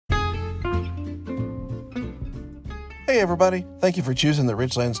Hey everybody, thank you for choosing the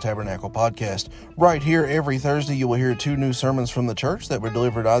Richlands Tabernacle podcast. Right here every Thursday you will hear 2 new sermons from the church that were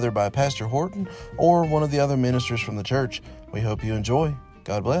delivered either by Pastor Horton or one of the other ministers from the church. We hope you enjoy.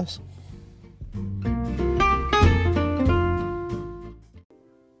 God bless.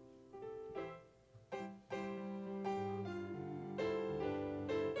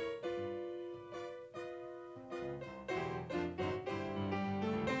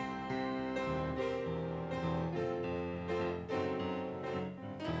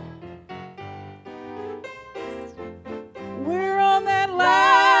 We're on that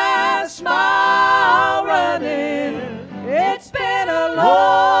last mile running. It's been a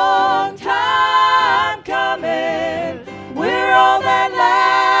long time coming. We're on that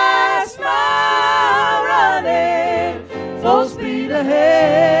last mile running. Full speed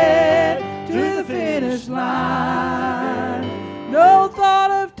ahead to the finish line. No thought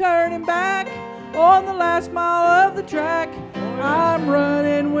of turning back on the last mile of the track. I'm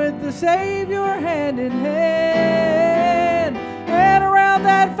running with the Savior hand in hand. And around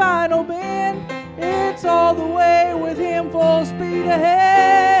that final bend, it's all the way with Him, full speed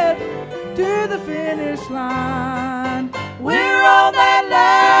ahead to the finish line. We're on that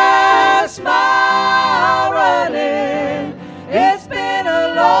last mile running. It's been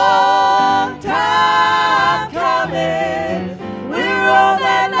a long time coming. We're on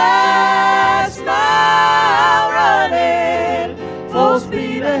that last mile running. Full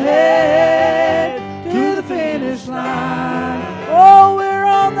speed ahead to the finish line. Oh, we're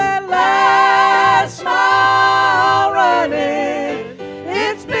on that last mile running.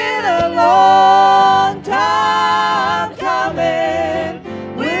 It's been a long time coming.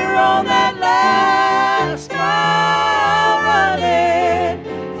 We're on that last mile running.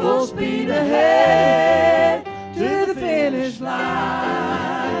 Full speed ahead to the finish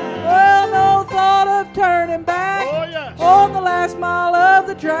line. Well, no thought of turning back on the last mile of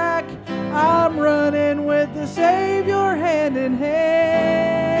the track. I'm running with the Savior hand in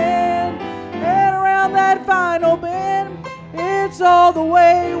hand. And around that final bend, it's all the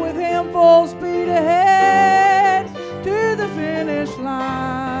way with Him, full speed ahead to the finish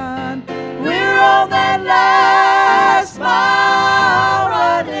line. We're on that last mile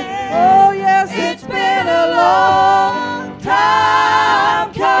running. Oh yes, it's been a long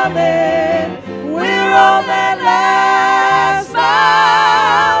time coming. We're on that last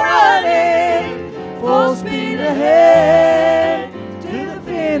mile running. Full speed ahead to the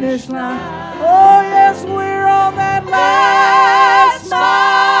finish line. Oh yes, we're on that last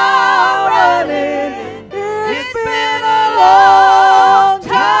mile running. It's been a long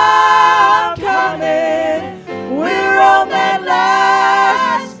time coming. We're on that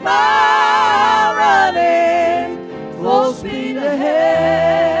last mile running. Full speed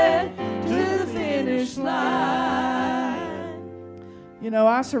ahead to the finish line. You know,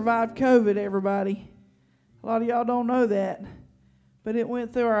 I survived COVID, everybody. A lot of y'all don't know that. But it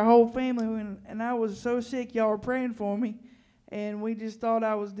went through our whole family, and I was so sick, y'all were praying for me. And we just thought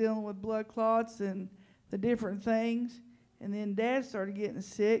I was dealing with blood clots and the different things. And then Dad started getting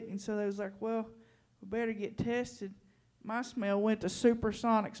sick, and so they was like, well, we better get tested. My smell went to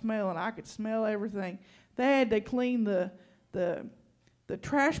supersonic smell, and I could smell everything. They had to clean the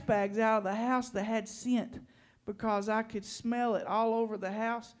trash bags out of the house that had scent because I could smell it all over the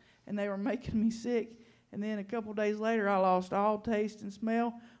house, and they were making me sick. And then a couple days later, I lost all taste and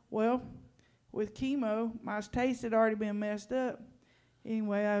smell. Well, with chemo, my taste had already been messed up.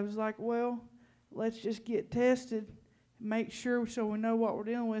 Anyway, I was like, well, let's just get tested, make sure so we know what we're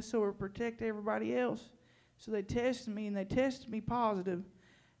dealing with so we protect everybody else. So they tested me, and they tested me positive.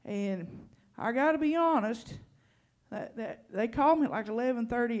 And I got to be honest, that they called me at like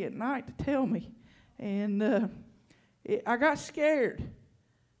 11:30 at night to tell me. And I got scared.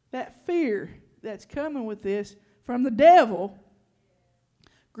 That fear that's coming with this from the devil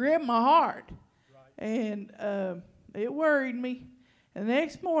gripped my heart. And it worried me. And the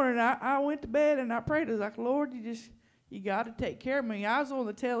next morning, I went to bed and I prayed. I was like, Lord, you got to take care of me. I was on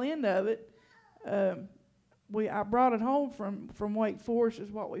the tail end of it. I brought it home from Wake Forest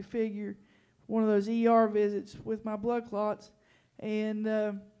is what we figured. One of those ER visits with my blood clots. And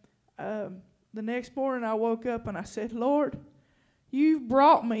the next morning I woke up and I said, Lord, you've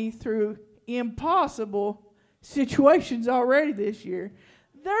brought me through impossible situations already this year.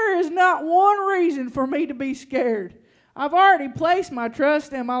 There is not one reason for me to be scared. I've already placed my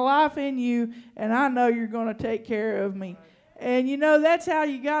trust and my life in you, and I know you're going to take care of me. And, you know, that's how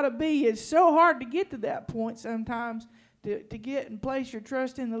you got to be. It's so hard to get to that point sometimes, to get and place your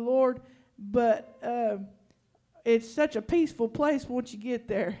trust in the Lord. But it's such a peaceful place once you get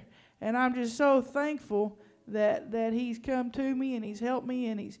there. And I'm just so thankful that he's come to me and he's helped me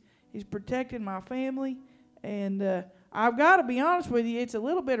and he's protected my family. And I've got to be honest with you, it's a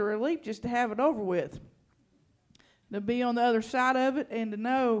little bit of relief just to have it over with, to be on the other side of it and to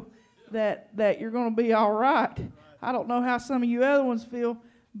know that you're going to be all right. I don't know how some of you other ones feel,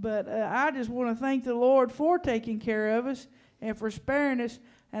 but I just want to thank the Lord for taking care of us and for sparing us.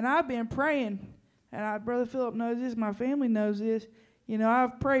 And I've been praying, and Brother Philip knows this, my family knows this. You know,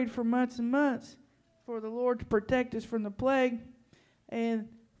 I've prayed for months and months for the Lord to protect us from the plague and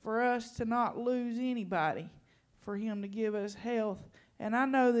for us to not lose anybody, for Him to give us health. And I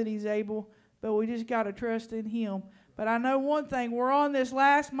know that He's able, but we just got to trust in Him. But I know one thing, we're on this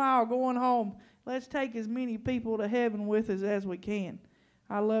last mile going home. Let's take as many people to heaven with us as we can.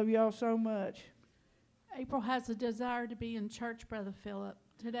 I love y'all so much. April has a desire to be in church, Brother Philip.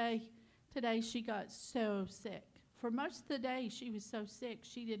 Today she got so sick. For most of the day she was so sick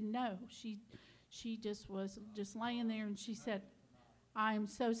she didn't know. She just was just laying there and she said, I am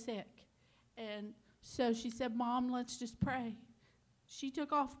so sick. And so she said, Mom, let's just pray. She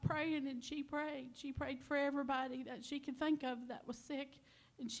took off praying and she prayed. She prayed for everybody that she could think of that was sick.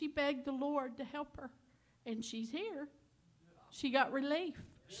 And she begged the Lord to help her. And she's here. She got relief.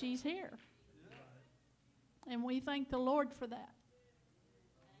 She's here. And we thank the Lord for that.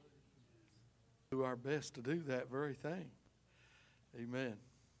 Do our best to do that very thing. Amen.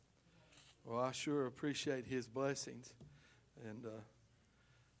 Well, I sure appreciate His blessings. And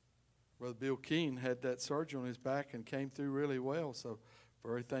Brother Bill Keene had that surgery on his back and came through really well. So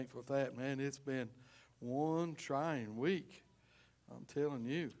very thankful for that. Man, it's been one trying week. I'm telling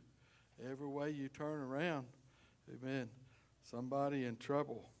you, every way you turn around, amen, somebody in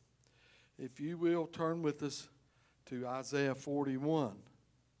trouble. If you will, turn with us to Isaiah 41.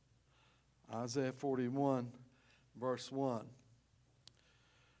 Isaiah 41, verse 1.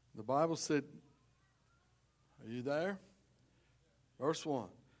 The Bible said, are you there? Verse 1.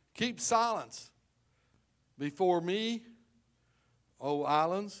 Keep silence before me, O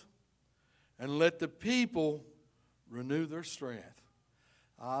islands, and let the people renew their strength.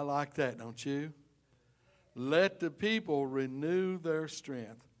 I like that, don't you? Let the people renew their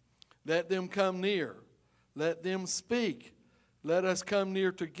strength. Let them come near. Let them speak. Let us come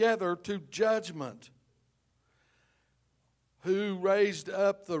near together to judgment. Who raised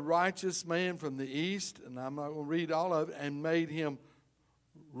up the righteous man from the east, and I'm not going to read all of it, and made him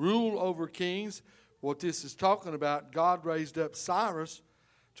rule over kings. What this is talking about, God raised up Cyrus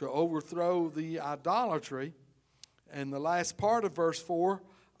to overthrow the idolatry. And the last part of verse 4,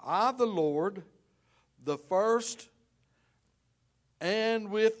 I, the Lord, the first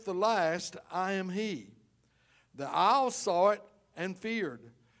and with the last, I am He. The isles saw it and feared.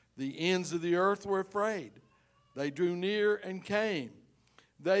 The ends of the earth were afraid. They drew near and came.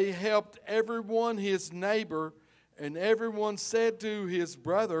 They helped everyone his neighbor, and everyone said to his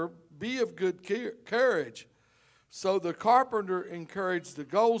brother, be of good courage. So the carpenter encouraged the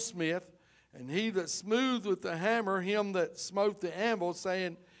goldsmith, and he that smoothed with the hammer him that smote the anvil,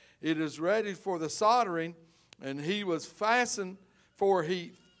 saying, it is ready for the soldering. And he was fastened,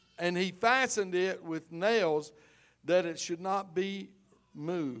 and he fastened it with nails, that it should not be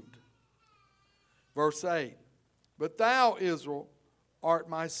moved. Verse 8. But thou, Israel, art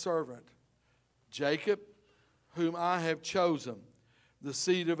my servant, Jacob, whom I have chosen, the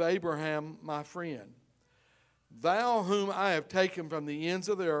seed of Abraham, my friend. Thou whom I have taken from the ends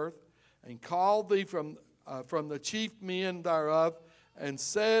of the earth, and called thee from the chief men thereof, and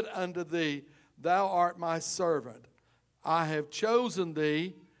said unto thee, thou art my servant. I have chosen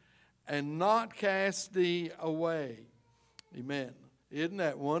thee, and not cast thee away. Amen. Isn't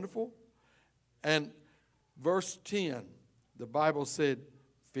that wonderful? And verse 10, the Bible said,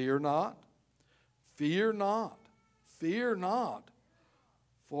 fear not, fear not, fear not,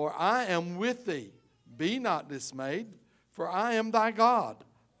 for I am with thee. Be not dismayed, for I am thy God.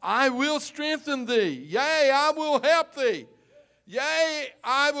 I will strengthen thee. Yea, I will help thee. Yea,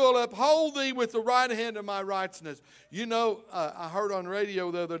 I will uphold thee with the right hand of my righteousness. You know, I heard on the radio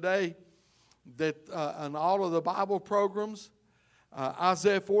the other day that on all of the Bible programs,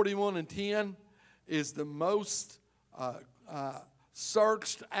 Isaiah 41 and 10 is the most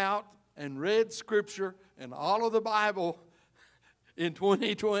searched out and read scripture in all of the Bible in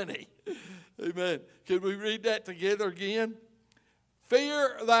 2020. Amen. Can we read that together again?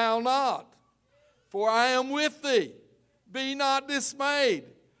 Fear thou not, for I am with thee. Be not dismayed,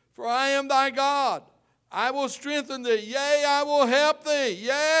 for I am thy God. I will strengthen thee. Yea, I will help thee.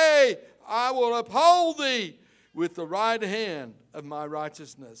 Yea, I will uphold thee with the right hand of my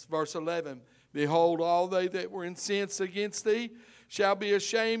righteousness. Verse 11, behold, all they that were incensed against thee shall be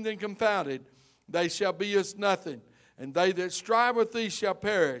ashamed and confounded. they shall be as nothing. And they that strive with thee shall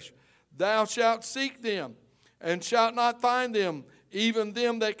perish. Thou shalt seek them, and shalt not find them, even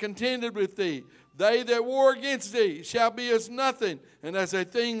them that contended with thee. They that war against thee shall be as nothing, and as a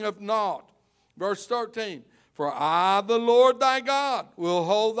thing of naught. Verse 13, for I, the Lord thy God, will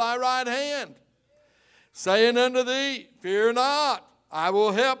hold thy right hand, saying unto thee, fear not, I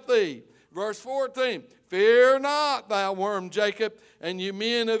will help thee. Verse 14, fear not, thou worm Jacob, and you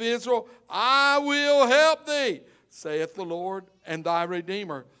men of Israel, I will help thee, saith the Lord, and thy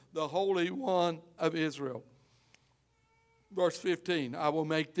Redeemer, the Holy One of Israel. Verse 15, I will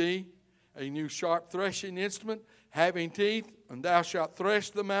make thee a new sharp threshing instrument, having teeth, and thou shalt thresh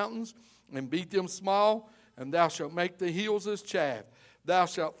the mountains, and beat them small, and thou shalt make the hills as chaff. Thou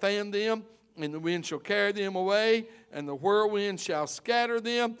shalt fan them, and the wind shall carry them away, and the whirlwind shall scatter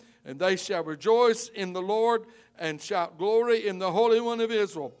them, and they shall rejoice in the Lord, and shout glory in the Holy One of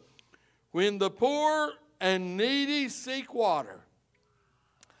Israel. When the poor and needy seek water,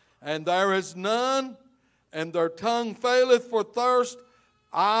 and there is none, and their tongue faileth for thirst,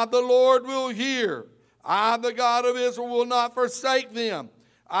 I, the Lord, will hear. I, the God of Israel, will not forsake them.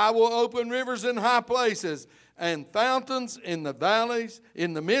 I will open rivers in high places, and fountains in the valleys,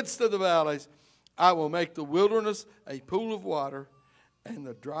 in the midst of the valleys. I will make the wilderness a pool of water, and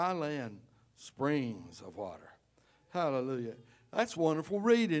the dry land springs of water. Hallelujah. That's wonderful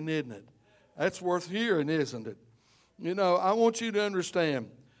reading, isn't it? That's worth hearing, isn't it? You know, I want you to understand,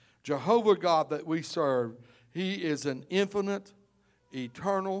 Jehovah God that we serve, He is an infinite,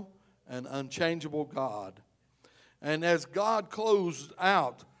 eternal, and unchangeable God. And as God closed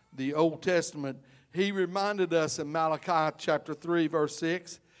out the Old Testament, He reminded us in Malachi chapter 3, verse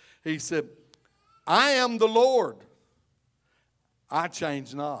 6, He said, I am the Lord, I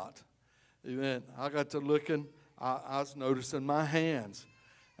change not. Amen. I got to looking, I was noticing my hands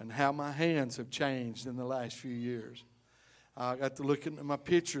and how my hands have changed in the last few years. I got to looking at my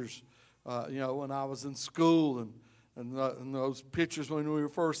pictures, when I was in school and those pictures when we were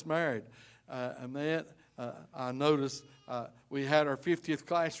first married. I noticed we had our 50th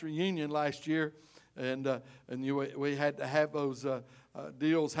class reunion last year, and we had to have those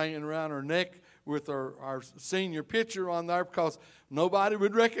deals hanging around our neck with our senior picture on there because nobody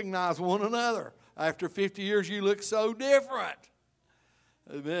would recognize one another. After 50 years, you look so different.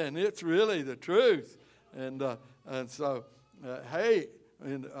 Amen. It's really the truth. And so, hey,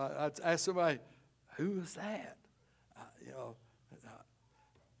 and I asked somebody, who is that? And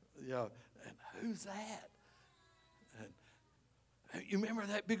who's that? And you remember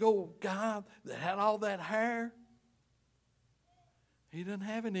that big old guy that had all that hair? He doesn't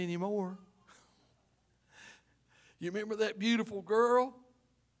have it anymore. You remember that beautiful girl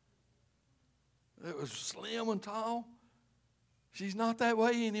that was slim and tall? She's not that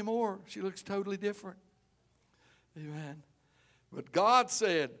way anymore. She looks totally different. Amen. But God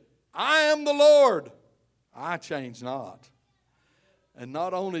said, I am the Lord. I change not. And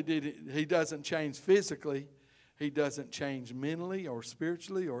not only did He doesn't change physically, He doesn't change mentally or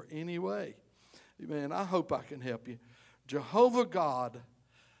spiritually or any way. Amen. I hope I can help you. Jehovah God,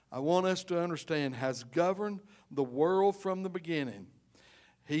 I want us to understand, has governed the world from the beginning.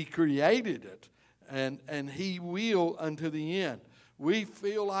 He created it, and He will unto the end. We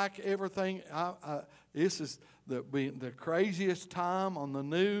feel like everything, this is the craziest time on the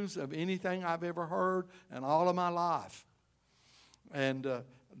news of anything I've ever heard in all of my life. And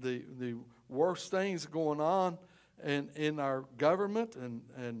the worst things going on in our government,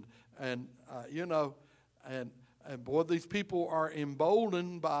 and boy, these people are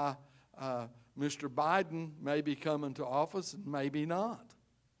emboldened by Mr. Biden maybe coming to office and maybe not.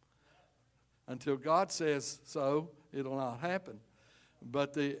 Until God says so, it'll not happen.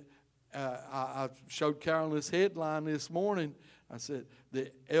 But I showed Carolyn this headline this morning. I said,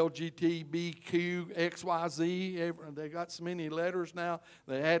 the LGBTQ XYZ, they got so many letters now,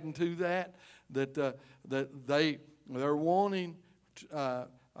 they're adding to that they're wanting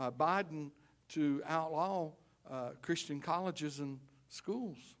Biden to outlaw Christian colleges and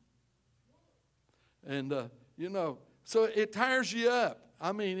schools. And, so it tears you up.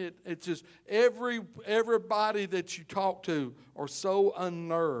 I mean, it's just everybody that you talk to are so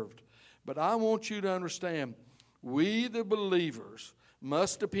unnerved. But I want you to understand, we the believers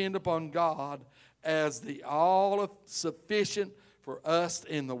must depend upon God as the all-sufficient for us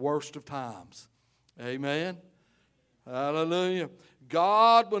in the worst of times. Amen? Hallelujah.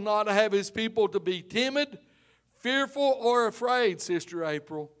 God will not have His people to be timid, fearful, or afraid, Sister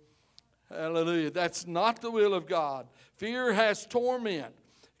April. Hallelujah. That's not the will of God. Fear has torment.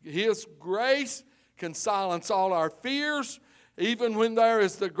 His grace can silence all our fears. even when there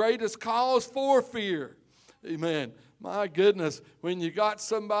is the greatest cause for fear. Amen. My goodness, when you got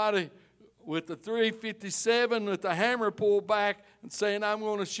somebody with the .357 with the hammer pulled back and saying, I'm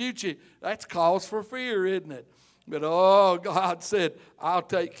going to shoot you, that's cause for fear, isn't it? But, oh, God said, I'll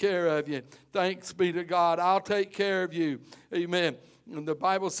take care of you. Thanks be to God. I'll take care of you. Amen. And the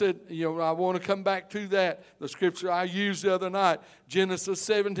Bible said, I want to come back to that. The scripture I used the other night, Genesis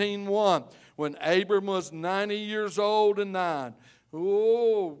 17:1, when Abram was 90 years old and 9.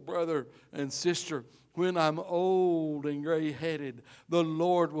 Oh, brother and sister, when I'm old and gray-headed, the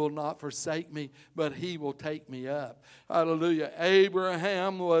Lord will not forsake me, but He will take me up. Hallelujah.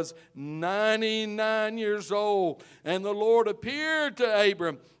 Abraham was 99 years old, and the Lord appeared to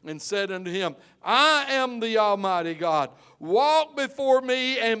Abram and said unto him, I am the Almighty God. Walk before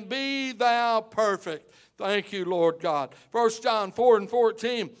me and be thou perfect. Thank you, Lord God. 1 John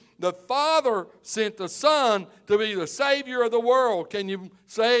 4:14. The Father sent the Son to be the Savior of the world. Can you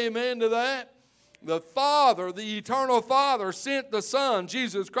say amen to that? The Father, the eternal Father, sent the Son,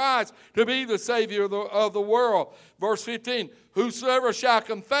 Jesus Christ, to be the Savior of the world. Verse 15, whosoever shall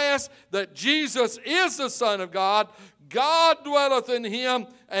confess that Jesus is the Son of God, God dwelleth in him,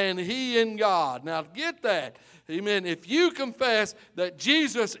 and he in God. Now get that. Amen. If you confess that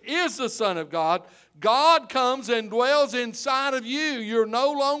Jesus is the Son of God, God comes and dwells inside of you. You're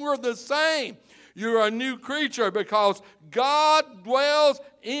no longer the same. You're a new creature because God dwells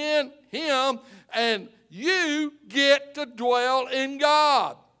in him, and you get to dwell in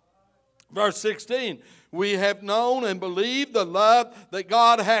God. Verse 16, we have known and believed the love that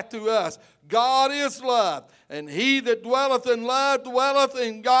God hath to us. God is love, and he that dwelleth in love dwelleth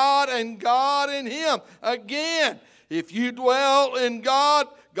in God, and God in him. Again, if you dwell in God,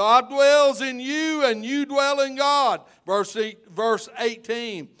 God dwells in you, and you dwell in God. Verse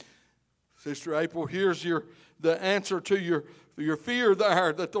 18. Sister April, here's the answer to your fear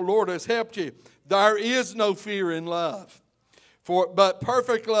there, that the Lord has helped you. There is no fear in love. But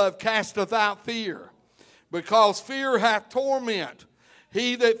perfect love casteth out fear, because fear hath torment.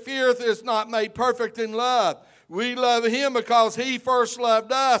 He that feareth is not made perfect in love. We love him because he first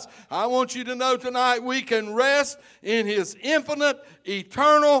loved us. I want you to know tonight we can rest in his infinite,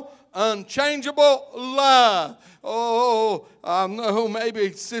 eternal, unchangeable love. Oh, I know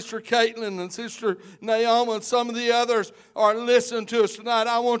maybe Sister Caitlin and Sister Naomi and some of the others are listening to us tonight.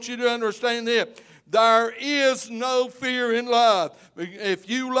 I want you to understand this. There is no fear in love. If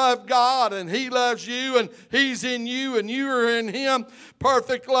you love God and he loves you and he's in you and you are in him,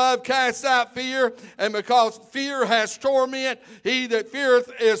 perfect love casts out fear. And because fear has torment, he that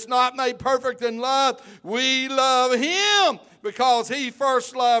feareth is not made perfect in love. We love him because he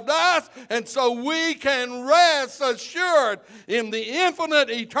first loved us, and so we can rest assured in the infinite,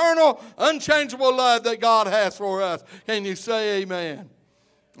 eternal, unchangeable love that God has for us. Can you say amen?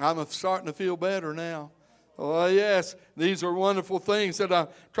 I'm starting to feel better now. Oh, yes, these are wonderful things that I'm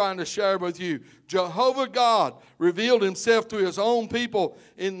trying to share with you. Jehovah God revealed himself to his own people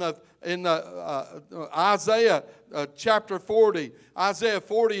in Isaiah chapter 40. Isaiah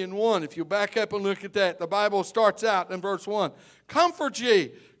 40:1. If you back up and look at that, the Bible starts out in verse 1. Comfort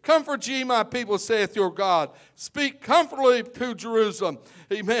ye, my people, saith your God. Speak comfortably to Jerusalem.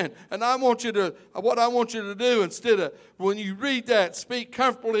 Amen. And what I want you to do, instead of, when you read that, speak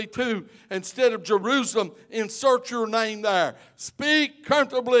comfortably to, instead of Jerusalem, insert your name there. Speak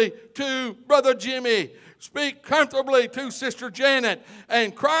comfortably to Brother Jimmy. Speak comfortably to Sister Janet,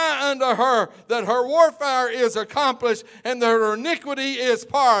 and cry unto her that her warfare is accomplished and that her iniquity is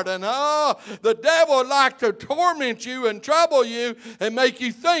pardoned. Oh, the devil would like to torment you and trouble you and make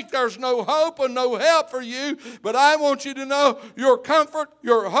you think there's no hope and no help for you. But I want you to know your comfort,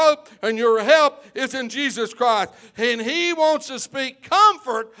 your hope, and your help is in Jesus Christ. And he wants to speak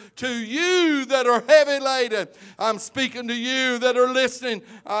comfort to you that are heavy laden. I'm speaking to you that are listening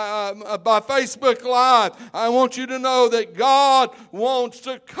by Facebook Live. I want you to know that God wants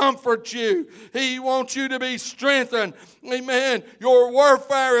to comfort you. He wants you to be strengthened. Amen. Your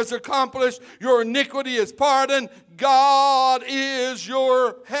warfare is accomplished. Your iniquity is pardoned. God is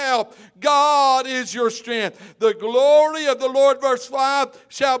your help. God is your strength. The glory of the Lord, verse 5,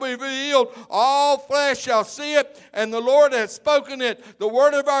 shall be revealed. All flesh shall see it, and the Lord has spoken it. The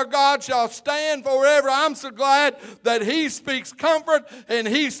word of our God shall stand forever. I'm so glad that he speaks comfort, and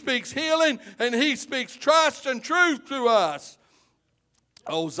he speaks healing, and he speaks trust and truth to us.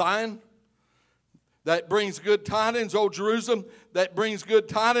 O Zion, that brings good tidings. O Jerusalem, that brings good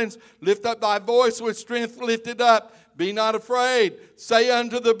tidings. Lift up thy voice with strength lifted up. Be not afraid. Say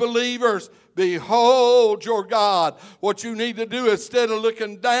unto the believers, behold your God. What you need to do, instead of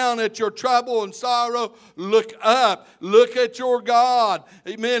looking down at your trouble and sorrow, look up. Look at your God.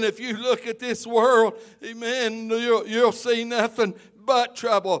 Amen. If you look at this world, amen, you'll see nothing but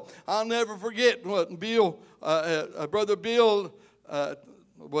trouble. I'll never forget what Brother Bill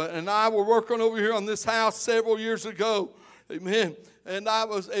and I were working over here on this house several years ago. Amen. And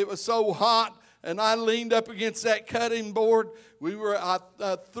it was so hot, and I leaned up against that cutting board. We were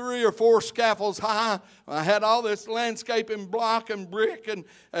 3 or 4 scaffolds high. I had all this landscaping block and brick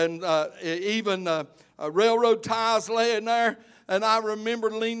and even railroad ties laying there. And I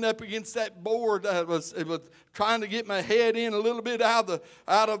remember leaning up against that board. It was trying to get my head in a little bit out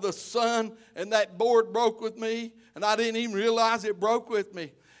of the sun, and that board broke with me, and I didn't even realize it broke with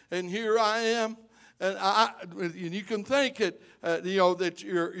me. And here I am, and you can think it, that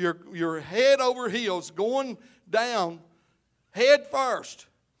you're head over heels going down head first.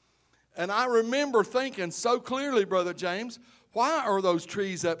 And I remember thinking so clearly, Brother James, why are those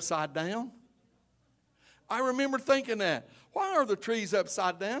trees upside down? I remember thinking that. Why are the trees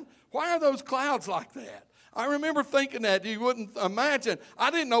upside down? Why are those clouds like that? I remember thinking that. You wouldn't imagine.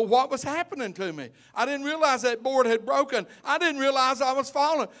 I didn't know what was happening to me. I didn't realize that board had broken. I didn't realize I was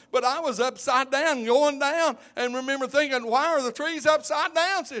falling. But I was upside down, going down, and remember thinking, why are the trees upside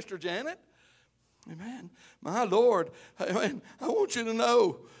down, Sister Janet? Amen. My Lord, amen. I want you to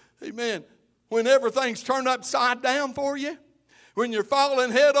know, amen, whenever things turn upside down for you, when you're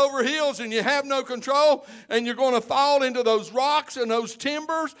falling head over heels and you have no control, and you're going to fall into those rocks and those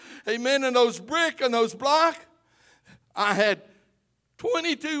timbers, amen, and those brick and those block. I had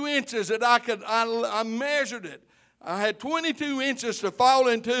 22 inches that I measured it. I had 22 inches to fall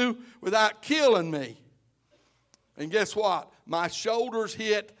into without killing me. And guess what? My shoulders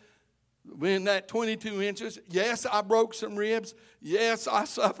hit in that 22 inches. Yes, I broke some ribs. Yes, I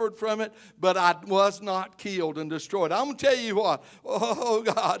suffered from it, but I was not killed and destroyed. I'm going to tell you what. Oh,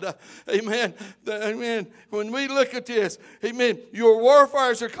 God. Amen. Amen. When we look at this, amen, your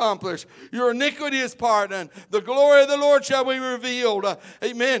warfare is accomplished. Your iniquity is pardoned. The glory of the Lord shall be revealed.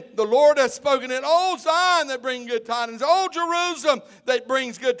 Amen. The Lord has spoken it. O Zion that brings good tidings. O Jerusalem that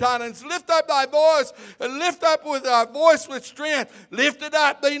brings good tidings. Lift up thy voice, and lift up with thy voice with strength. Lift it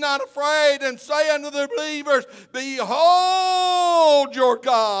up, be not afraid, and say unto the believers, behold your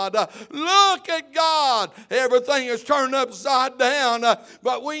God. Look at God. Everything is turned upside down,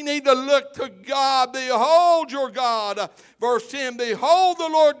 but we need to look to God. Behold your God. Verse 10, behold, the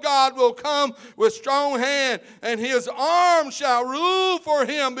Lord God will come with strong hand, and his arm shall rule for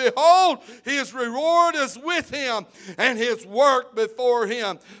him. Behold, his reward is with him, and his work before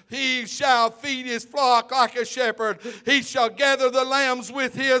him. He shall feed his flock like a shepherd. He shall gather the lambs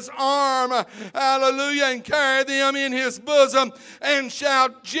with his arm. Hallelujah. And carry them in his bosom, and shall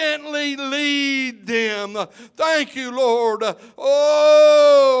gently lead them. Thank you, Lord.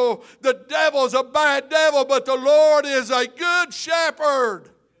 Oh, the devil's a bad devil, but the Lord is a good shepherd.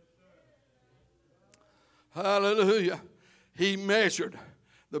 Hallelujah. He measured.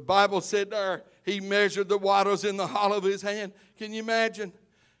 The Bible said there, he measured the waters in the hollow of his hand. Can you imagine?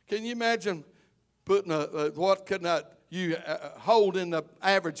 Can you imagine putting what can you hold in the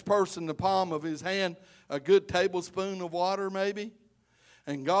average person the palm of his hand? A good tablespoon of water maybe?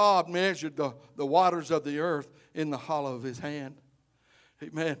 And God measured the waters of the earth in the hollow of his hand.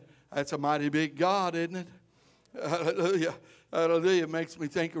 Amen. That's a mighty big God, isn't it? Hallelujah. Hallelujah. It makes me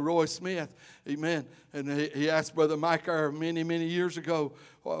think of Roy Smith. Amen. And he asked Brother Mike many, many years ago,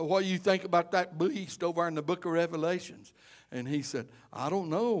 what do you think about that beast over in the book of Revelations? And he said, I don't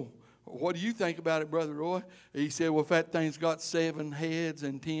know. What do you think about it, Brother Roy? He said, well, if that thing's got 7 heads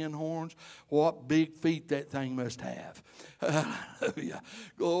and 10 horns, what big feet that thing must have. Hallelujah.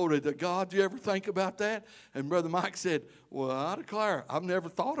 Glory to God. Do you ever think about that? And Brother Mike said, well, I declare, I've never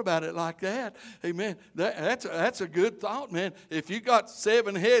thought about it like that. Amen. That's a good thought, man. If you got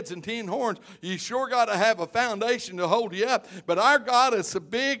 7 heads and 10 horns, you sure got to have a foundation to hold you up. But our God is so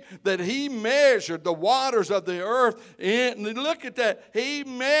big that he measured the waters of the earth. And look at that. He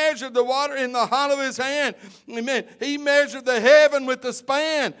measured the water in the hollow of his hand. Amen. He measured the heaven with the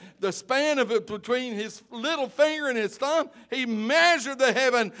span of it between his little finger and his thumb. He measured the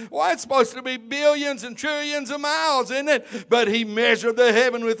heaven. Well, it's supposed to be billions and trillions of miles, isn't it? But he measured the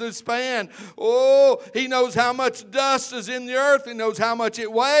heaven with his span. Oh, he knows how much dust is in the earth. He knows how much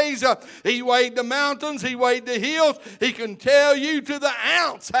it weighs. He weighed the mountains. He weighed the hills. He can tell you to the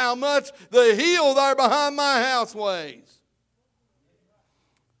ounce how much the hill there behind my house weighs.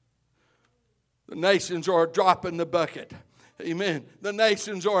 The nations are a drop in the bucket. Amen. The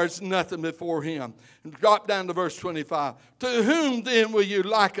nations are as nothing before him. And drop down to verse 25. To whom then will you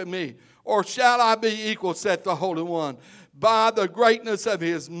liken me? or shall I be equal, saith the Holy One. By the greatness of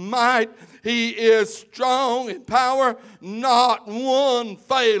his might, he is strong in power, not one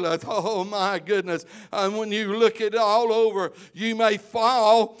faileth. Oh my goodness. And when you look at it all over, you may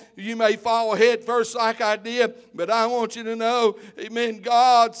fall head first like I did, but I want you to know, amen,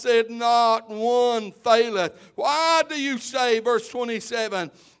 God said not one faileth. Why do you say, verse 27,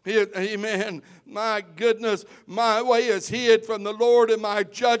 amen, my goodness, my way is hid from the Lord and my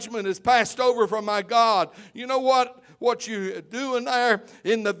judgment is passed over from my God. You know what you're doing there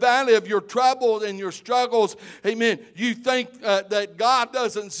in the valley of your troubles and your struggles, amen, you think that God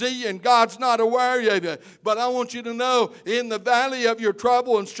doesn't see you and God's not aware of you. But I want you to know, in the valley of your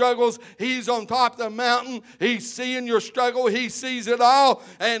trouble and struggles, he's on top of the mountain. He's seeing your struggle. He sees it all,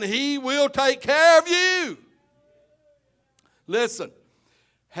 and he will take care of you. Listen,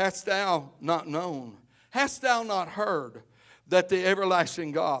 hast thou not known? Hast thou not heard? That the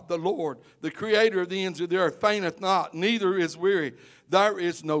everlasting God, the Lord, the creator of the ends of the earth, fainteth not, neither is weary. There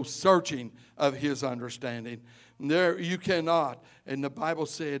is no searching of his understanding. There you cannot. And the Bible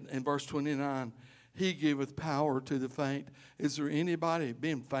said in verse 29, he giveth power to the faint. Is there anybody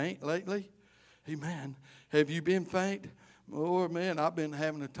been faint lately? Amen. Have you been faint? Oh, man, I've been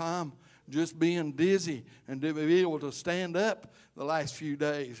having a time just being dizzy and to be able to stand up the last few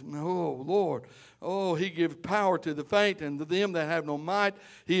days. Oh, Lord. Oh, he gives power to the faint, and to them that have no might,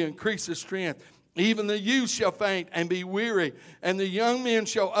 he increases strength. Even the youth shall faint and be weary, and the young men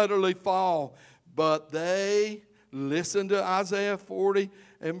shall utterly fall. But they, listen to Isaiah 40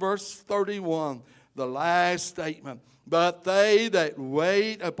 and verse 31, the last statement. But they that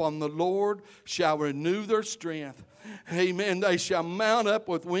wait upon the Lord shall renew their strength. Amen. They shall mount up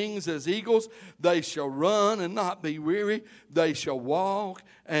with wings as eagles. They shall run and not be weary. They shall walk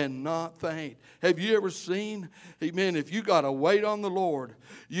and not faint. Have you ever seen, amen, if you got to wait on the Lord,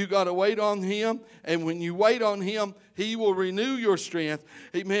 you got to wait on him. And when you wait on him, he will renew your strength.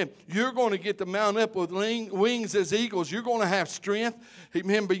 Amen. You're going to get to mount up with wings as eagles. You're going to have strength,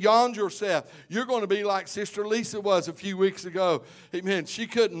 amen, beyond yourself. You're going to be like Sister Lisa was a few weeks ago. Amen. She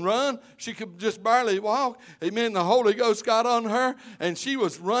couldn't run. She could just barely walk. Amen. The Holy Ghost got on her, and she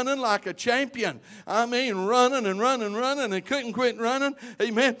was running like a champion. I mean, running and running and couldn't quit running.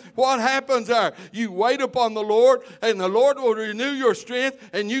 Amen. What happens there? You wait upon the Lord, and the Lord will renew your strength,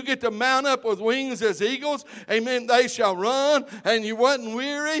 and you get to mount up with wings as eagles. Amen. They shall run, and you wasn't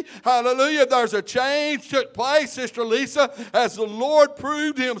weary. Hallelujah. There's a change took place, Sister Lisa, as the Lord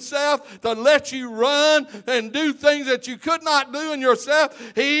proved himself to let you run and do things that you could not do in yourself.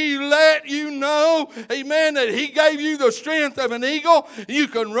 He let you know, amen, that he gave you the strength of an eagle. You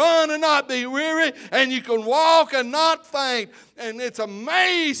can run and not be weary, and you can walk and not faint. And it's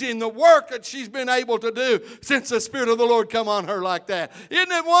amazing the work that she's been able to do since the Spirit of the Lord come on her like that.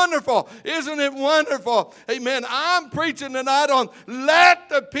 Isn't it wonderful? Isn't it wonderful? Amen. I'm preaching tonight on let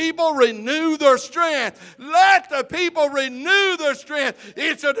the people renew their strength. Let the people renew their strength.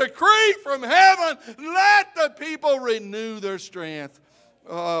 It's a decree from heaven. Let the people renew their strength.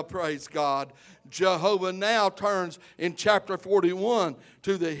 Oh, praise God. Jehovah now turns in chapter 41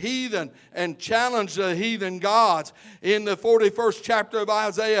 to the heathen and challenge the heathen gods. In the 41st chapter of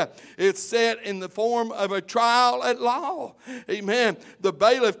Isaiah, it's set in the form of a trial at law. Amen. The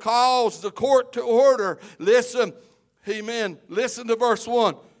bailiff calls the court to order. Listen, amen. Listen to verse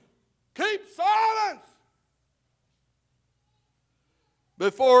 1. Keep silence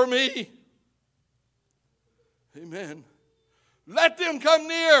before me. Amen. Let them come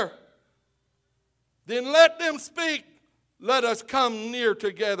near. Then let them speak. Let us come near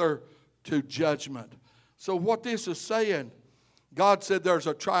together to judgment. So what this is saying, God said there's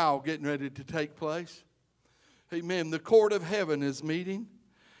a trial getting ready to take place. Amen. The court of heaven is meeting.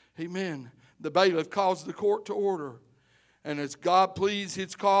 Amen. The bailiff calls the court to order. And as God pleads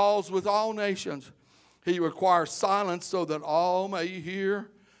his cause with all nations, he requires silence so that all may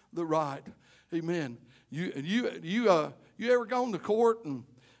hear the right. Amen. You ever gone to court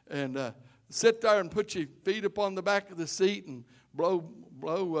and sit there and put your feet up on the back of the seat and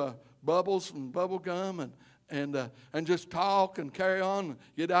blow bubbles from bubble gum and just talk and carry on,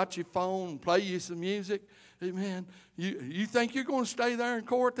 get out your phone and play you some music? Amen. You think you're going to stay there in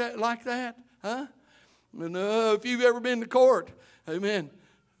court like that? Huh? No, if you've ever been to court, amen,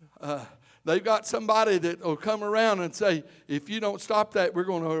 they've got somebody that will come around and say, if you don't stop that, we're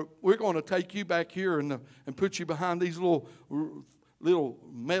going to take you back here and put you behind these little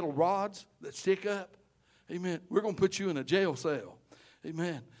metal rods that stick up. Amen. We're going to put you in a jail cell.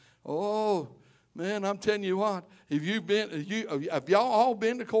 Amen. Oh, man, I'm telling you what. Have y'all all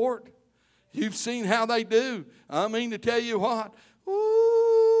been to court? You've seen how they do. I mean to tell you what.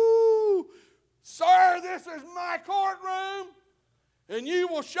 Ooh, Sir, this is my courtroom, and you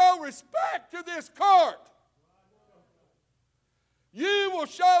will show respect to this court. You will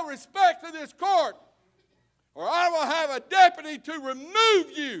show respect to this court, or I will have a deputy to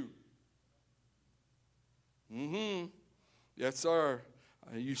remove you. Yes, sir.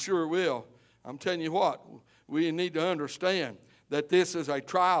 You sure will. I'm telling you what, we need to understand that this is a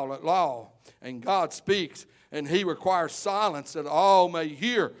trial at law, and God speaks, and He requires silence that all may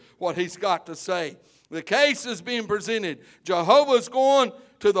hear what He's got to say. The case is being presented. Jehovah's going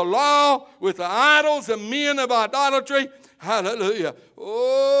to the law with the idols and men of idolatry. Hallelujah.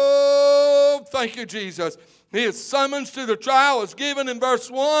 Oh, thank you, Jesus. His summons to the trial is given in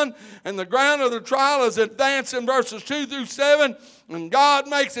verse 1, and the ground of the trial is advanced in verses 2 through 7. And God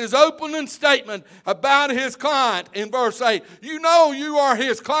makes His opening statement about His client in verse 8. You know you are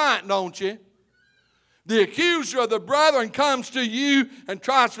His client, don't you? The accuser of the brethren comes to you and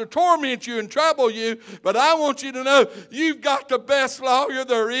tries to torment you and trouble you. But I want you to know you've got the best lawyer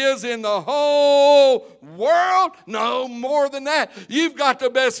there is in the whole world. No, more than that. You've got the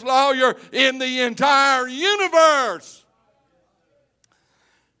best lawyer in the entire universe.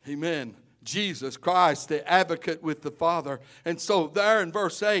 Amen. Jesus Christ, the advocate with the Father. And so there in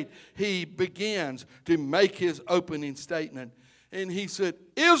verse 8, He begins to make His opening statement. And He said,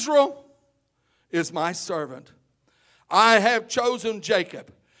 Israel is my servant. I have chosen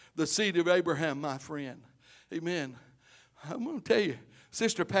Jacob, the seed of Abraham, my friend. Amen. I'm going to tell you,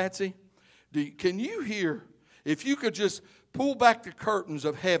 Sister Patsy, can you hear, if you could just pull back the curtains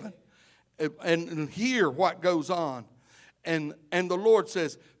of heaven and hear what goes on. And the Lord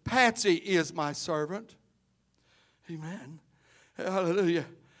says, Patsy is my servant. Amen. Hallelujah.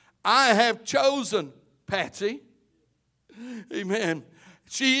 I have chosen Patsy. Amen.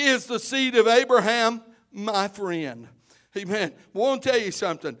 She is the seed of Abraham, my friend. Amen. I want to tell you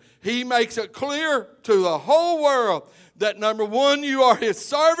something. He makes it clear to the whole world that number one, you are His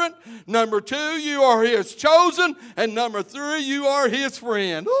servant. Number two, you are His chosen. And number three, you are His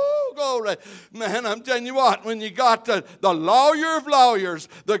friend. Oh, glory. Man, I'm telling you what, when you got the lawyer of lawyers,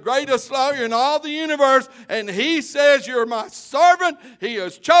 the greatest lawyer in all the universe, and He says, you're my servant, He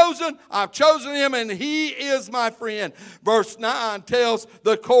is chosen, I've chosen him, and he is my friend. Verse 9 tells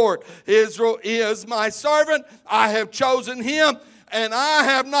the court, Israel is my servant, I have chosen him, and I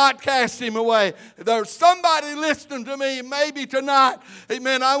have not cast him away. There's somebody listening to me maybe tonight.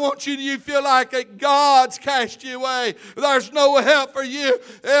 Amen. I want you to feel like that God's cast you away. There's no help for you.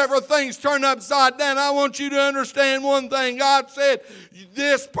 Everything's turned upside down. I want you to understand one thing. God said,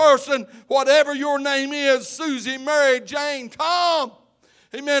 this person, whatever your name is, Susie, Mary, Jane, Tom,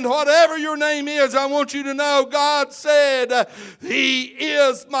 amen. Whatever your name is, I want you to know God said, He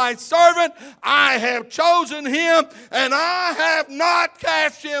is my servant. I have chosen him, and I have not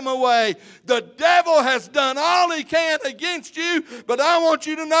cast him away. The devil has done all he can against you, but I want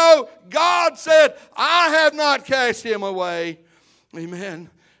you to know God said, I have not cast him away. Amen.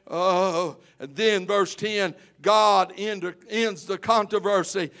 Oh, and then verse 10, God ends the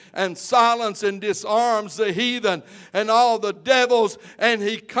controversy and silence and disarms the heathen and all the devils, and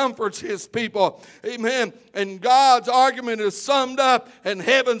He comforts His people. Amen. And God's argument is summed up, and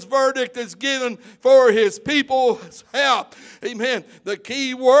heaven's verdict is given for His people's help. Amen. The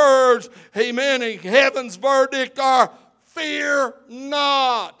key words, amen, in heaven's verdict are fear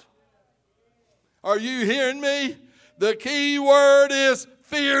not. Are you hearing me? The key word is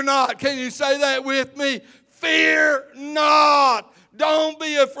fear not. Can you say that with me? Fear not. Don't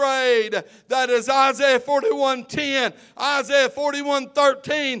be afraid. That is Isaiah 41:10, Isaiah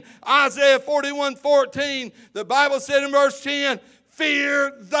 41:13, Isaiah 41:14. The Bible said in verse 10,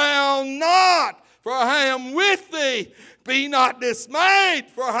 fear thou not, for I am with thee. Be not dismayed,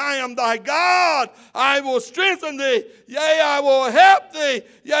 for I am thy God. I will strengthen thee. Yea, I will help thee.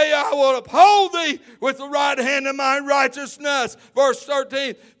 Yea, I will uphold thee with the right hand of my righteousness. Verse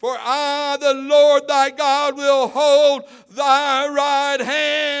 13, for I, the Lord thy God, will hold thy right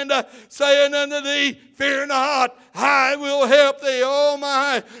hand, saying unto thee, fear not, I will help thee. Oh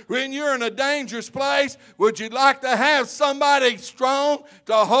my, when you're in a dangerous place, would you like to have somebody strong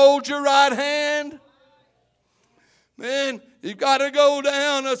to hold your right hand? Man, you've got to go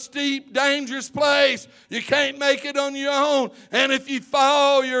down a steep, dangerous place. You can't make it on your own. And if you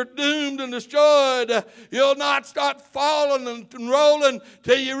fall, you're doomed and destroyed. You'll not start falling and rolling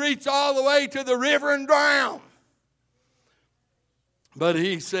till you reach all the way to the river and drown. But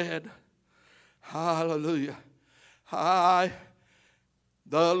He said, hallelujah, I,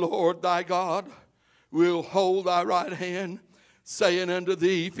 the Lord thy God, will hold thy right hand, saying unto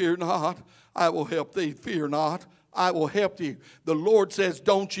thee, fear not, I will help thee, fear not. I will help you. The Lord says,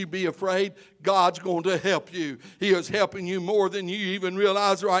 don't you be afraid. God's going to help you. He is helping you more than you even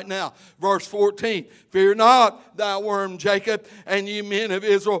realize right now. Verse 14, fear not, thou worm Jacob, and ye men of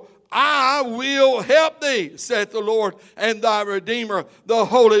Israel. I will help thee, saith the Lord, and thy Redeemer, the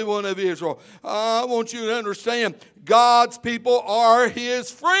Holy One of Israel. I want you to understand, God's people are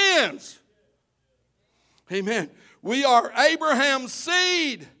His friends. Amen. We are Abraham's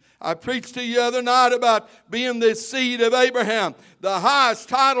seed. I preached to you the other night about being the seed of Abraham. The highest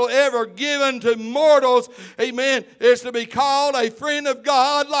title ever given to mortals, amen, is to be called a friend of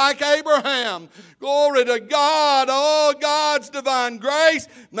God like Abraham. Glory to God. Oh, God's divine grace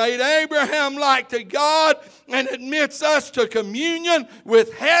made Abraham like to God and admits us to communion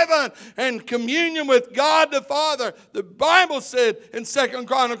with heaven and communion with God the Father. The Bible said in 2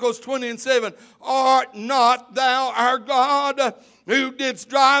 Chronicles 20:7, art not thou our God, who didst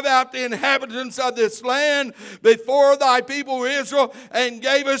drive out the inhabitants of this land before thy people Israel, and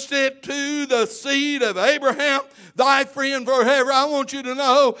gavest it to the seed of Abraham, thy friend forever. I want you to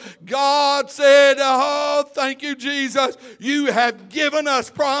know, God said, oh, thank you, Jesus. You have given us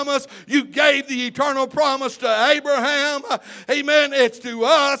promise. You gave the eternal promise to Abraham. Amen. It's to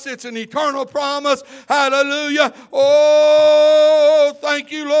us. It's an eternal promise. Hallelujah. Oh,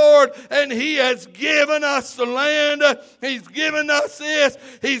 thank you, Lord. And He has given us the land. He's given us this.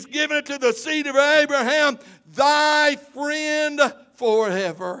 He's given it to the seed of Abraham, thy friend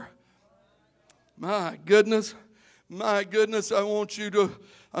forever. My goodness, I want you to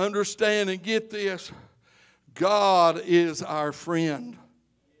understand and get this. God is our friend.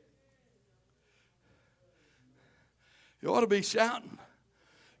 You ought to be shouting.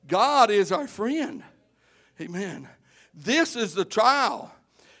 God is our friend. Amen. This is the trial.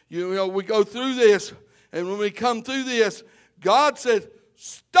 You know, we go through this, and when we come through this, God says,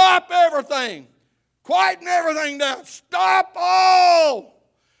 stop everything. Quieten everything down. Stop all.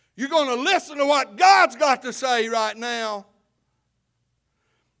 You're going to listen to what God's got to say right now.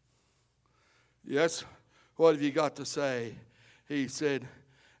 Yes, what have you got to say? He said,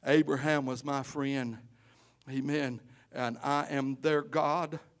 Abraham was my friend. Amen. And I am their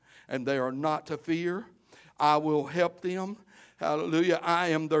God, and they are not to fear. I will help them. Hallelujah. I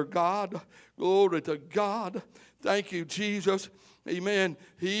am their God. Glory to God. Thank you, Jesus. Amen.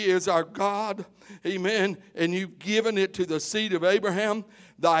 He is our God. Amen. And you've given it to the seed of Abraham,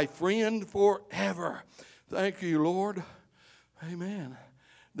 thy friend forever. Thank you, Lord. Amen.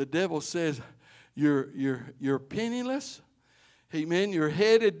 The devil says, you're penniless. Amen. You're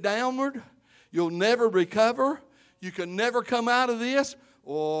headed downward. You'll never recover. You can never come out of this.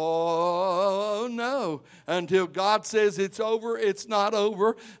 Oh, no. Until God says it's over, it's not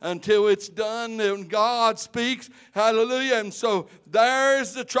over. Until it's done, then God speaks. Hallelujah. And so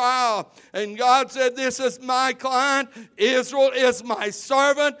there's the trial. And God said, this is my client. Israel is my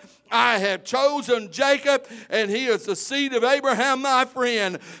servant. I have chosen Jacob, and he is the seed of Abraham, my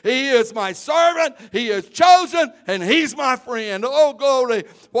friend. He is my servant. He is chosen, and he's my friend. Oh, glory.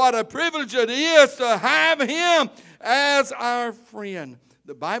 What a privilege it is to have him as our friend.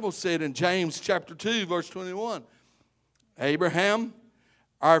 The Bible said in James chapter 2, verse 21, Abraham,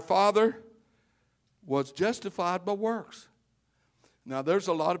 our father, was justified by works. Now, there's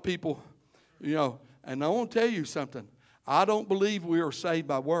a lot of people, you know, and I want to tell you something. I don't believe we are saved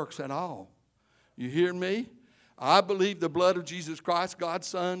by works at all. You hear me? I believe the blood of Jesus Christ, God's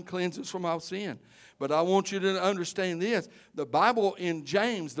Son, cleanses from all sin. But I want you to understand this. The Bible in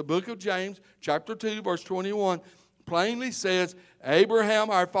James, the book of James, chapter 2, verse 21, plainly says, Abraham,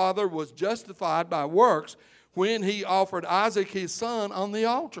 our father, was justified by works when he offered Isaac his son on the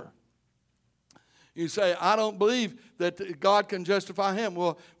altar. You say, I don't believe that God can justify him.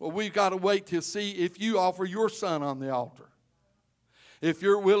 Well, we've got to wait to see if you offer your son on the altar. If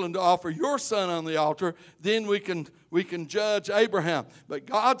you're willing to offer your son on the altar, then we can judge Abraham. But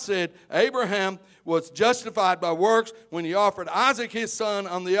God said Abraham was justified by works when he offered Isaac his son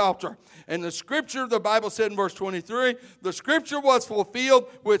on the altar. And the scripture, the Bible said in verse 23, the scripture was fulfilled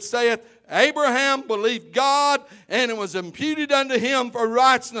which saith, Abraham believed God, and it was imputed unto him for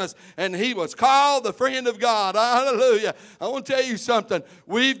righteousness, and he was called the friend of God. Hallelujah. I want to tell you something.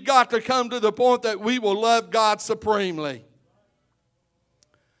 We've got to come to the point that we will love God supremely.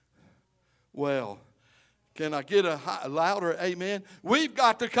 Well, can I get a louder amen? We've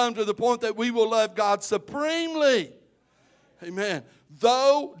got to come to the point that we will love God supremely. Amen.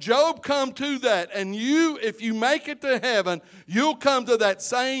 Though Job come to that, and you, if you make it to heaven, you'll come to that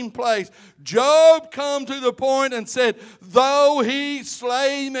same place. Job come to the point and said, though he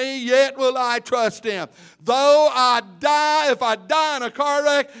slay me, yet will I trust him. Though I die, if I die in a car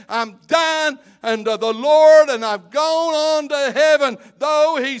wreck, I'm dying unto the Lord, and I've gone on to heaven.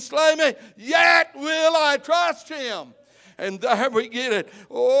 Though he slay me, yet will I trust him. And there we get it.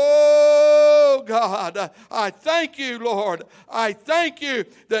 Oh, God, I thank you, Lord. I thank you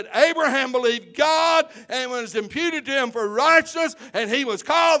that Abraham believed God and was imputed to him for righteousness, and he was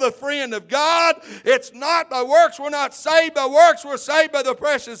called the friend of God. It's not by works. We're not saved by works. We're saved by the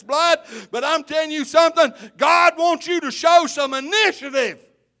precious blood. But I'm telling you something. God wants you to show some initiative.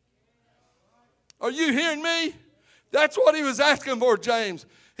 Are you hearing me? That's what he was asking for, James.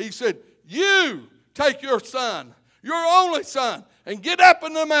 He said, you take your son, your only son, and get up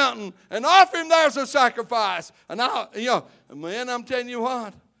in the mountain and offer him there as a sacrifice. And man, I'm telling you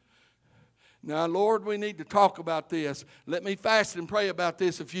what. Now, Lord, we need to talk about this. Let me fast and pray about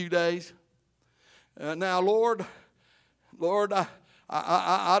this a few days. Now, Lord,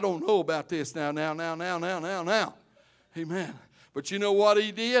 I don't know about this now. Amen. But you know what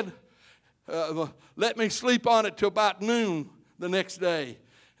he did? Let me sleep on it till about noon the next day.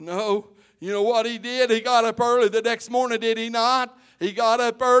 No. You know what he did? He got up early the next morning, did he not? He got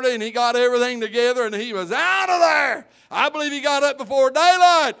up early and he got everything together and he was out of there. I believe he got up before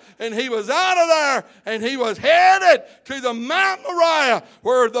daylight and he was out of there and he was headed to the Mount Moriah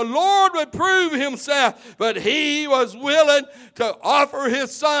where the Lord would prove himself. But he was willing to offer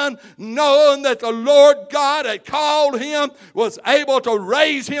his son, knowing that the Lord God had called him, was able to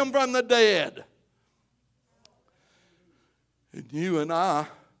raise him from the dead. And you and I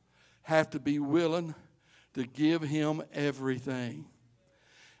have to be willing to give him everything.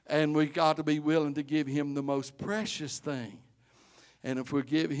 And we got to be willing to give him the most precious thing. And if we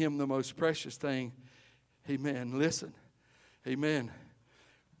give him the most precious thing, amen, listen, amen.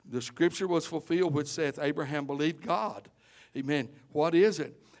 The scripture was fulfilled which saith Abraham believed God. Amen. What is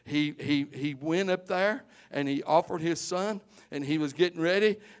it? He went up there and he offered his son and he was getting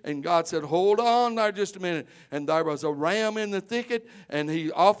ready and God said, hold on there just a minute. And there was a ram in the thicket and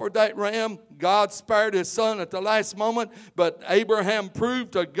he offered that ram. God spared his son at the last moment, but Abraham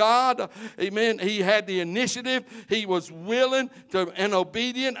proved to God, amen, he had the initiative. He was willing and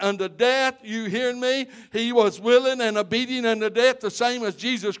obedient unto death. You hearing me? He was willing and obedient unto death, the same as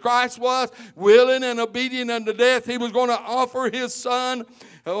Jesus Christ was, willing and obedient unto death. He was going to offer his son.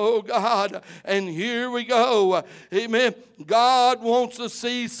 Oh, God. And here we go. Amen. God wants to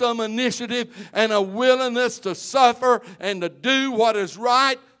see some initiative and a willingness to suffer and to do what is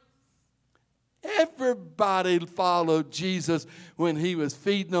right. Everybody followed Jesus when he was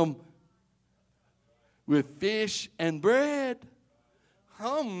feeding them with fish and bread.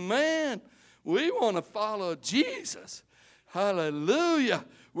 Oh, man. We want to follow Jesus. Hallelujah.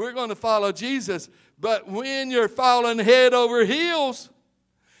 We're going to follow Jesus. But when you're falling head over heels,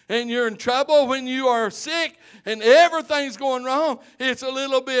 and you're in trouble, when you are sick and everything's going wrong, it's a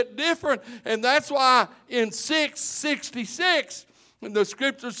little bit different. And that's why in 666, the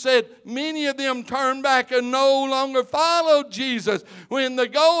scripture said, many of them turned back and no longer followed Jesus. When the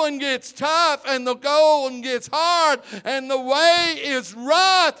going gets tough and the going gets hard and the way is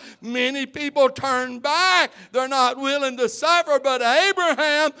rough, many people turn back. They're not willing to suffer. But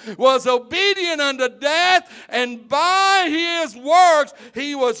Abraham was obedient unto death, and by his works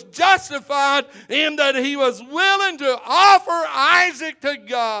he was justified in that he was willing to offer Isaac to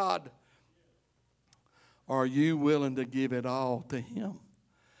God. Are you willing to give it all to him?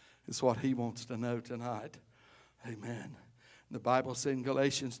 It's what he wants to know tonight. Amen. The Bible said in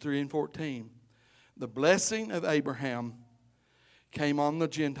Galatians 3:14, the blessing of Abraham came on the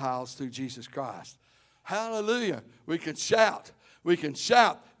Gentiles through Jesus Christ. Hallelujah. We can shout. We can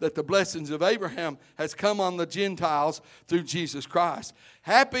shout that the blessings of Abraham has come on the Gentiles through Jesus Christ.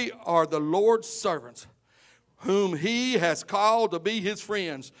 Happy are the Lord's servants, whom he has called to be his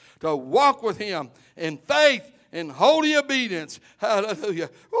friends, to walk with him in faith and holy obedience. Hallelujah.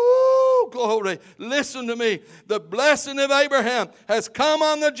 Oh, glory. Listen to me. The blessing of Abraham has come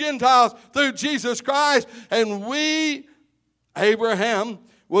on the Gentiles through Jesus Christ. And Abraham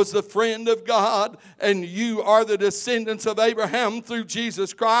was the friend of God, and you are the descendants of Abraham through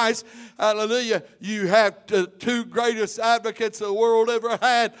Jesus Christ. Hallelujah. You have the two greatest advocates the world ever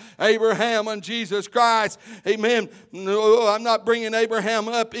had, Abraham and Jesus Christ. Amen. No, I'm not bringing Abraham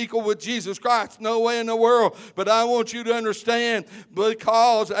up equal with Jesus Christ. No way in the world. But I want you to understand,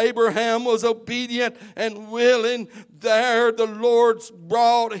 because Abraham was obedient and willing, there the Lord's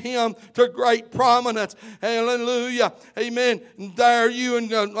brought him to great prominence. Hallelujah. Amen. There you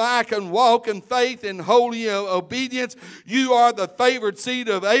and I can walk in faith and holy obedience. You are the favored seed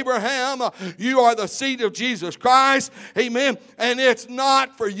of Abraham. You are the seed of Jesus Christ. Amen. And it's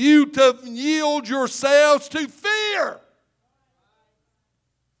not for you to yield yourselves to fear.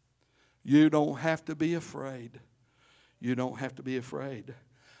 You don't have to be afraid. You don't have to be afraid.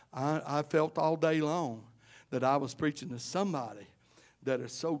 I felt all day long that I was preaching to somebody that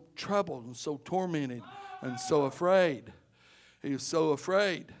is so troubled and so tormented and so afraid. He is so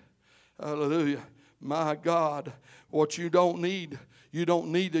afraid. Hallelujah. My God, what you don't need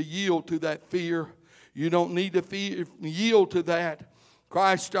to yield to that fear. You don't need to yield to that.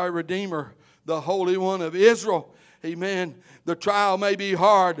 Christ our Redeemer, the Holy One of Israel. Amen. The trial may be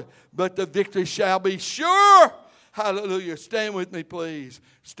hard, but the victory shall be sure. Hallelujah. Stand with me, please.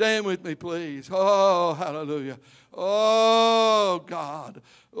 Stand with me, please. Oh, hallelujah. Oh, God.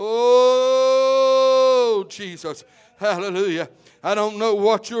 Oh, Jesus. Hallelujah. I don't know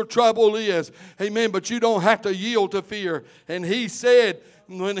what your trouble is. Amen. But you don't have to yield to fear. And he said,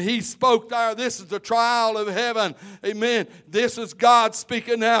 when he spoke there, this is the trial of heaven. Amen. This is God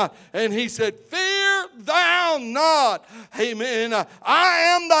speaking out. And he said, fear thou not. Amen. I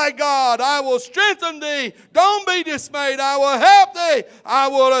am thy God. I will strengthen thee. Don't be dismayed. I will help thee. I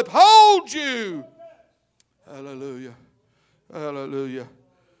will uphold you. Hallelujah. Hallelujah.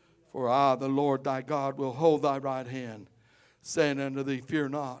 For I, the Lord thy God, will hold thy right hand, saying unto thee, fear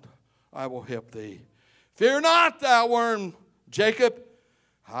not. I will help thee. Fear not, thou worm, Jacob.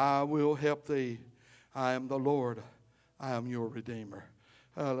 I will help thee. I am the Lord. I am your Redeemer.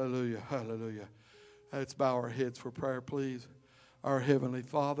 Hallelujah. Hallelujah. Let's bow our heads for prayer, please. Our Heavenly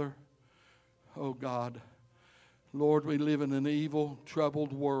Father, oh God, Lord, we live in an evil,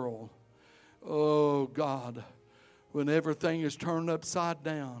 troubled world. Oh God, when everything is turned upside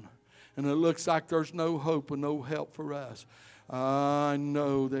down and it looks like there's no hope and no help for us, I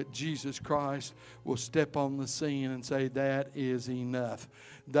know that Jesus Christ will step on the scene and say, that is enough.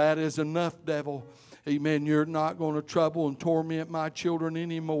 That is enough, devil. Amen. You're not going to trouble and torment my children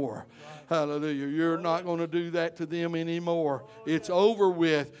anymore. Hallelujah. You're not going to do that to them anymore. It's over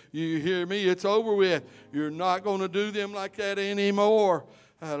with. You hear me? It's over with. You're not going to do them like that anymore.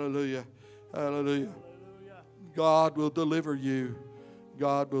 Hallelujah. Hallelujah. God will deliver you.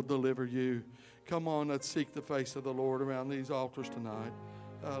 God will deliver you. Come on, let's seek the face of the Lord around these altars tonight.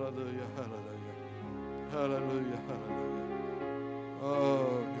 Hallelujah, hallelujah. Hallelujah, hallelujah.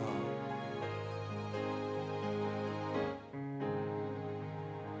 Oh, God.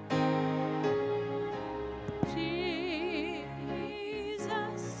 Jesus,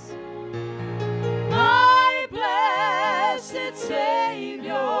 my blessed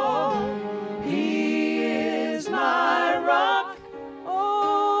Savior, He is my rock.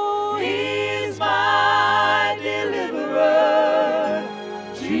 Oh, He's my deliverer.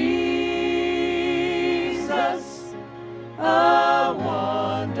 Jesus, a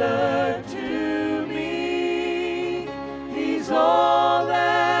wonder to me. He's all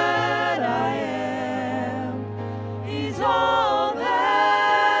that I am. He's all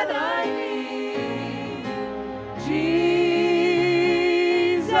that I need.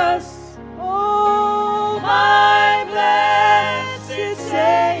 Jesus, oh my blessed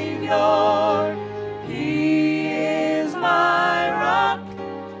Savior, He is my rock.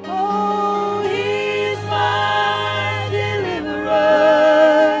 Oh, He's my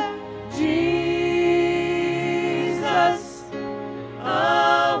deliverer. Jesus,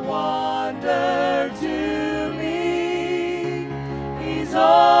 a wonder to me. He's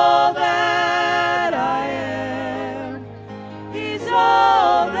all that I am. He's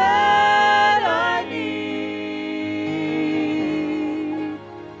all that I need.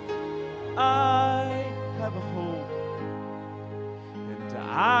 I have a hope, and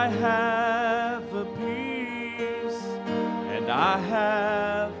I have a peace, and I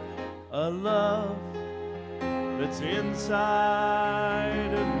have a love that's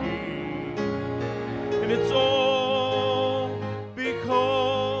inside of me, and it's all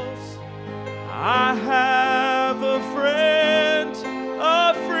because I have a friend,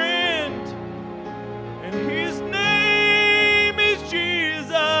 and his name is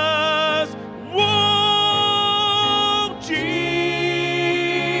Jesus. Whoa, Jesus,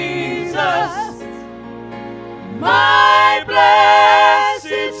 My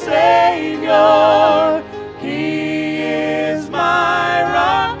blessed Savior, He is my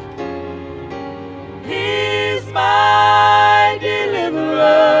rock. He's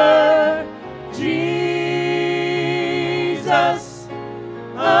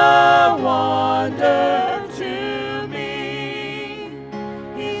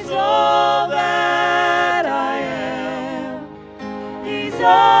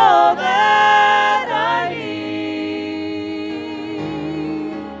all that I need.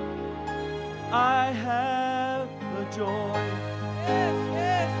 I have the joy, Yes,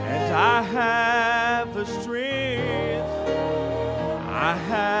 yes, and I have the strength. I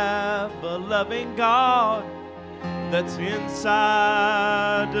have a loving God that's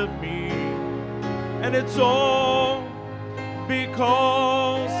inside of me. And it's all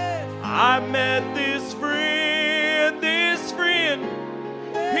because I met this friend,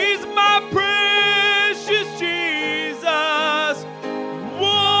 He's my precious Jesus.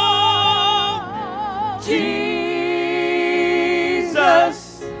 Whoa,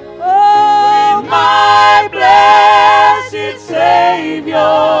 Jesus, oh my blessed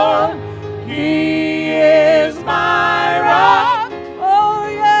Savior, He is my rock. Oh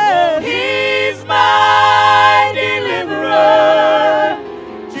yes, He's my deliverer.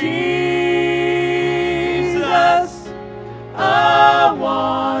 Jesus, a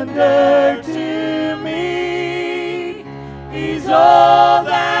wonder to me. He's all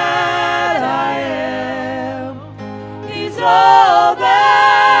that I am. He's all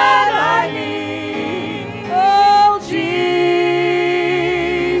that I need. Oh,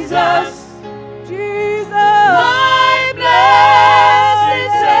 Jesus, Jesus, my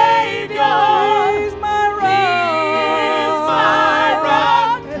blessed Savior. He's my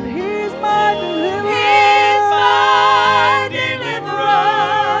rock. And He's my deliverer.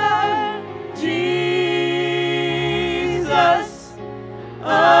 Jesus,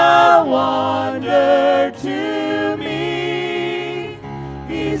 a wonder to me.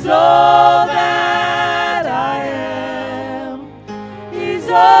 He's all that I am. He's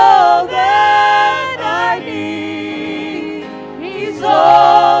all that I need. He's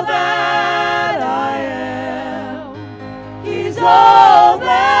all that I am. He's all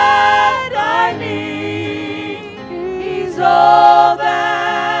that